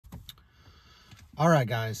All right,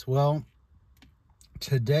 guys. Well,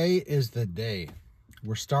 today is the day.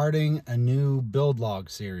 We're starting a new build log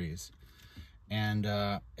series. And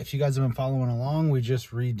if you guys have been following along, we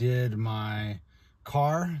just redid my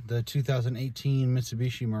car, the 2018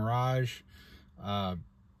 Mitsubishi Mirage,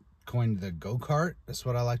 coined the go-kart. That's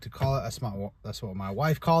what I like to call it. That's what my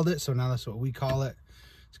wife called it. So now that's what we call it.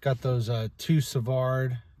 It's got those two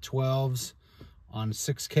Savard 12s on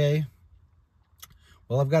 6K.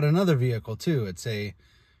 Well, I've got another vehicle too. It's a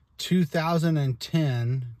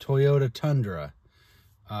 2010 Toyota Tundra.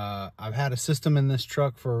 I've had a system in this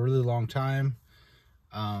truck for a really long time,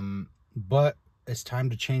 but it's time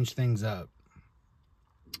to change things up.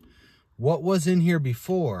 What was in here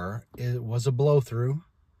before, it was a blow-through.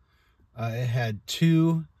 It had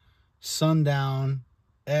two Sundown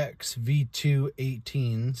X V2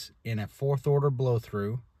 18s in a 4th order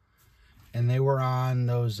blow-through, and they were on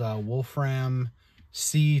those Wolfram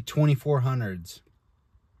C2400s,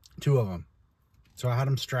 two of them. So I had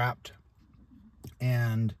them strapped,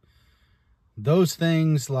 and those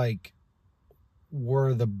things like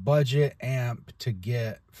were the budget amp to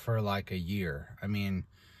get for like a year. I mean,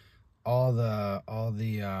 all the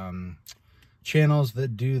channels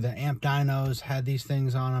that do the amp dynos had these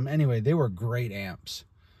things on them. Anyway, they were great amps.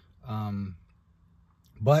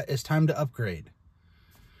 But it's time to upgrade.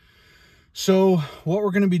 So what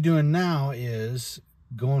we're going to be doing now is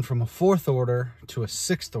going from a 4th order to a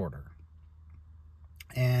 6th order.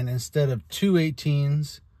 And instead of 2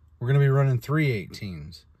 18s, we're going to be running 3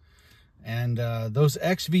 18s. And those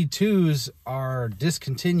XV2s are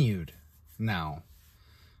discontinued now.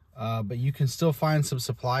 But you can still find some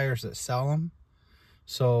suppliers that sell them.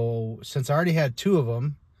 So since I already had 2 of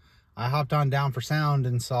them, I hopped on Down for Sound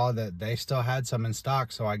and saw that they still had some in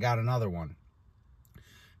stock, so I got another one.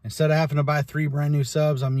 Instead of having to buy 3 brand new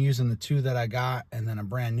subs, I'm using the 2 that I got and then a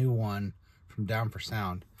brand new one from Down for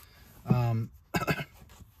Sound. We're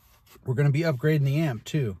going to be upgrading the amp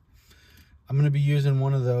too. I'm going to be using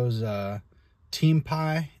one of those Team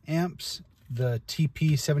Pi amps, the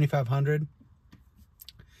TP 7500.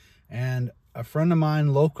 And a friend of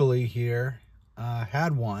mine locally here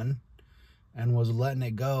had one and was letting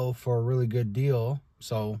it go for a really good deal.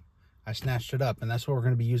 So I snatched it up, and that's what we're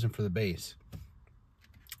going to be using for the bass.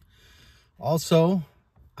 Also,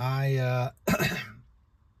 my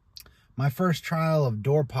first trial of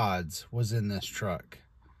door pods was in this truck.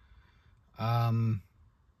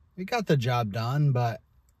 It got the job done, but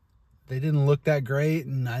they didn't look that great,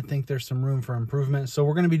 and I think there's some room for improvement. So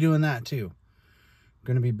we're going to be doing that too. We're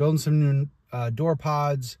going to be building some new door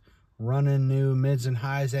pods, running new mids and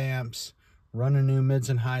highs amps, running new mids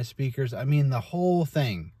and high speakers. I mean, the whole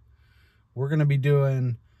thing. We're going to be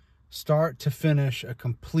doing start to finish a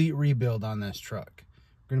complete rebuild on this truck.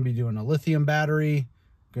 We're going to be doing a lithium battery,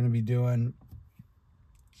 going to be doing,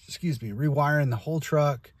 rewiring the whole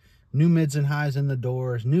truck, new mids and highs in the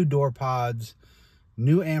doors, new door pods,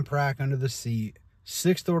 new amp rack under the seat,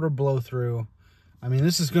 6th order blow through. I mean,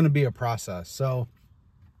 this is going to be a process. So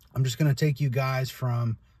I'm just going to take you guys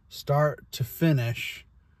from start to finish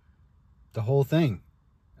the whole thing.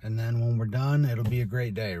 And then when we're done, it'll be a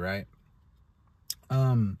great day, right?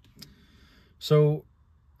 So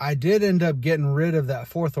I did end up getting rid of that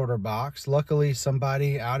 4th order box. Luckily,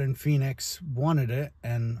 somebody out in Phoenix wanted it,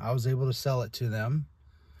 and I was able to sell it to them.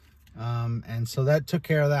 And so that took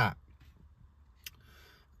care of that.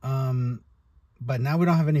 But now we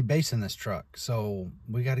don't have any bass in this truck, so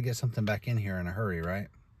we got to get something back in here in a hurry, right?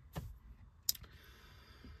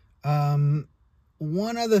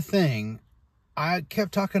 One other thing, I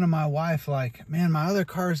kept talking to my wife like, man, my other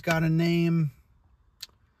car's got a name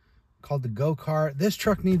called the go-kart. This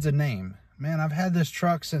truck needs a name. Man, I've had this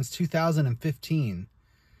truck since 2015,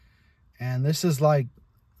 and this is like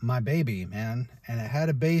my baby, man. And it had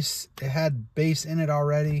a bass, it had bass in it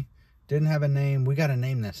already, didn't have a name. We got to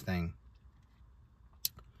name this thing.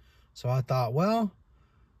 So I thought, well,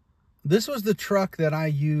 this was the truck that I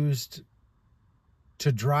used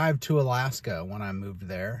to drive to Alaska when I moved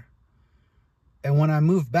there. And when I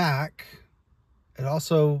moved back, it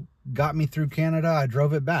also got me through Canada. I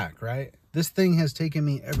drove it back, right? This thing has taken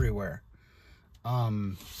me everywhere.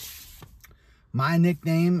 My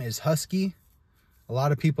nickname is Husky. A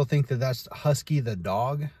lot of people think that that's Husky the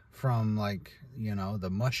dog from, like, you know,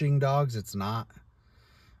 the mushing dogs. It's not.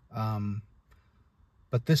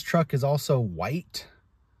 But this truck is also white.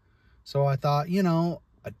 So I thought, you know,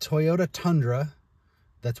 a Toyota Tundra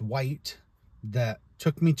that's white that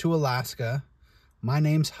took me to Alaska. My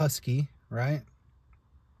name's Husky, right?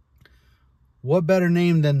 What better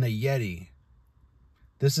name than the Yeti?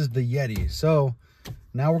 This is the Yeti. So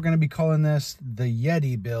now we're going to be calling this the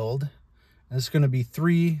Yeti build. This is going to be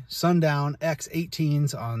 3 Sundown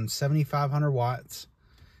X18s on 7,500 watts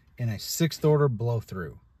in a 6th order blow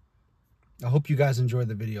through. I hope you guys enjoyed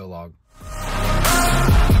the video log.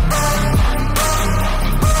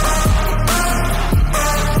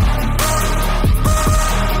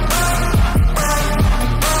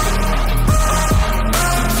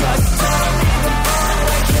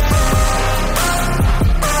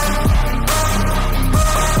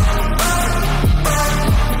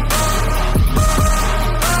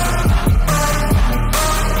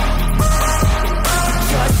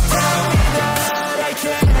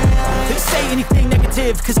 Anything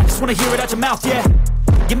negative, cause I just wanna hear it out your mouth, yeah.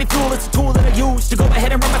 Give me fuel, it's a tool that I use to go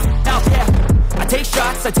ahead and run my mouth, yeah. I take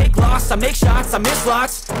shots, I take loss, I make shots, I miss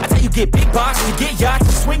lots. That's how you get big box, you get yachts,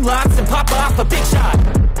 you swing lots and pop off a big shot.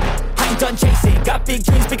 I ain't done chasing, got big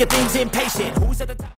dreams, bigger things, impatient. Who's at the top?